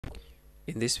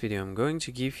In this video, I'm going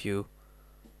to give you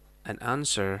an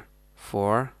answer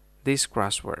for this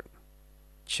crossword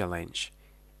challenge.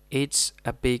 It's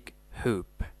a big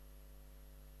hoop.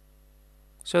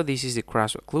 So this is the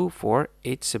crossword clue for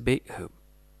it's a big hoop.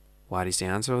 What is the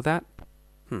answer of that?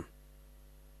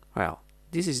 Well,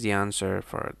 this is the answer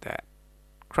for that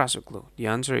crossword clue. The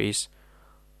answer is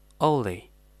Ole.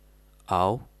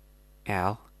 O-L-E.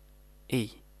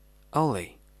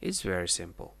 Ole. It's very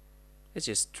simple. It's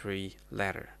just 3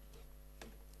 letters.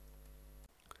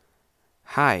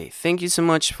 Hi, thank you so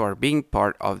much for being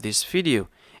part of this video.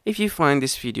 If you find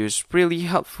this video is really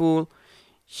helpful,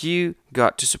 you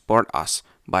got to support us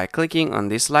by clicking on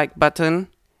this like button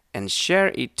and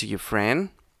share it to your friend.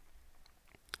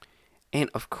 And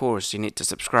of course, you need to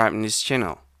subscribe in this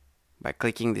channel by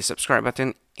clicking the subscribe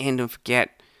button, and don't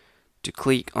forget to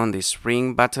click on this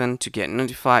ring button to get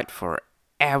notified for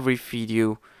every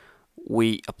video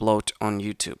we upload on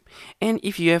YouTube. And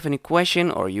if you have any question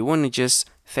or you want to just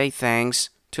say thanks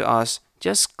to us,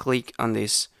 just click on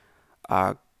this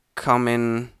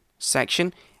comment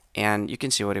section and you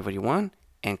can say whatever you want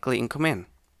and click and comment.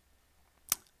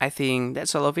 I think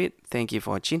that's all of it. Thank you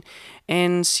for watching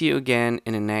and see you again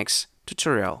in the next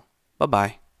tutorial. Bye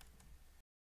bye.